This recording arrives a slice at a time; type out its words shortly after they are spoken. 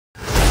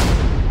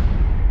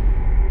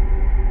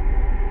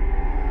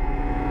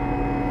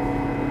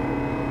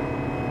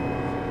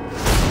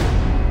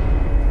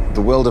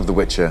The world of The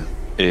Witcher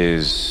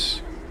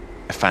is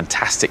a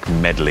fantastic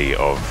medley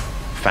of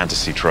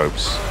fantasy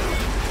tropes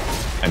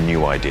and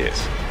new ideas.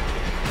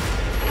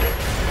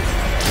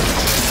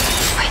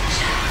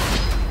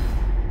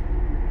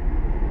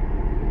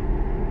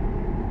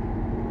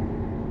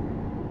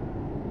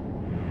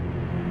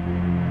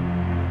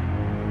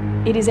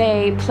 It is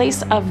a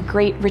place of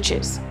great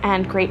riches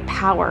and great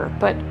power,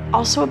 but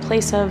also a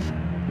place of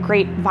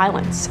great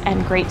violence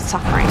and great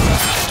suffering.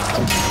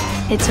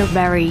 It's a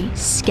very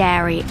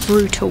scary,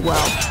 brutal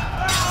world.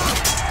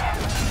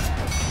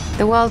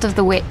 The world of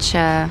The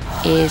Witcher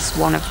is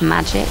one of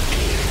magic.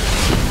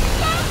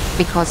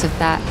 Because of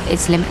that,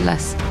 it's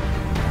limitless.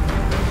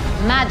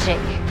 Magic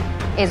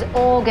is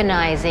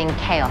organizing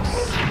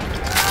chaos.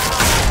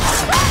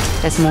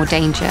 There's more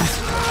danger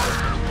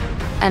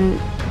and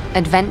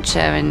adventure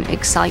and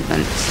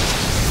excitement.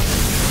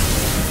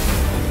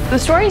 The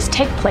stories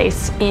take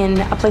place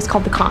in a place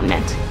called the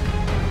Continent.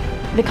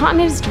 The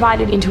continent is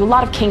divided into a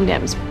lot of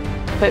kingdoms,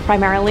 but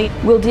primarily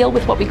we'll deal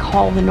with what we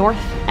call the North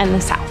and the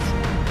South.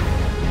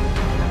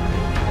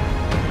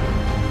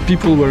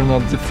 People were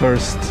not the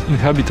first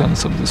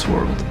inhabitants of this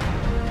world.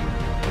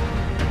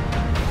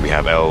 We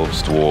have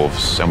elves,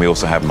 dwarves, and we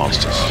also have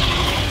monsters.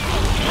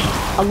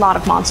 A lot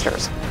of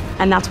monsters,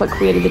 and that's what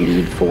created the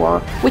need for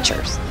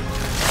witchers.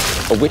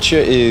 A witcher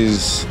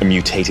is a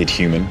mutated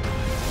human.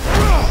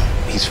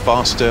 He's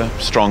faster,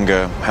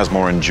 stronger, has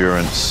more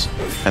endurance,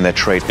 and their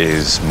trait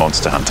is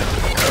monster hunting.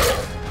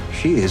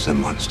 She is a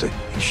monster,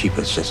 and she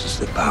possesses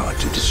the power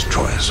to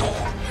destroy us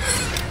all.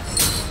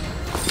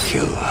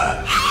 Kill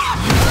her.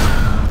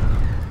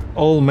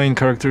 All main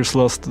characters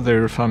lost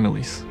their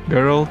families.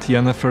 Geralt,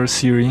 Yennefer,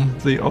 Ciri,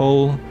 they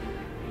all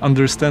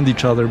understand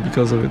each other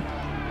because of it.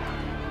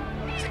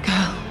 The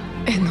girl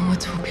in the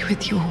woods will be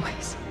with you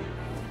always.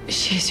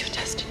 She is your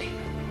destiny.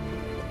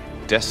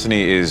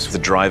 Destiny is the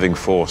driving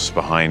force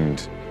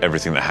behind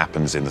everything that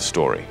happens in the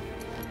story.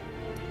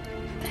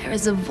 There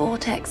is a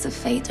vortex of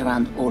fate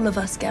around all of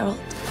us, Geralt,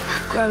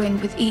 growing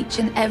with each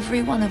and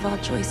every one of our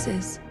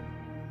choices.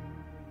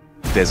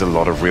 There's a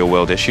lot of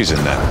real-world issues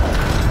in there.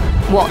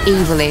 What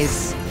evil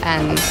is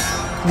and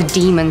the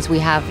demons we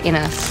have in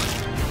us.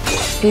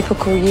 People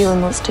call you a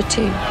monster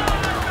too.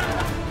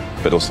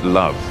 But also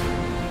love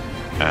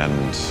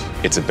and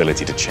its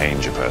ability to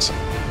change a person.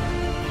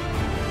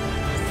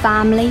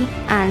 Family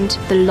and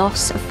the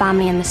loss of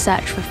family and the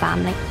search for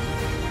family.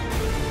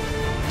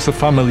 It's a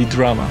family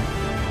drama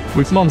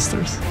with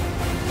monsters.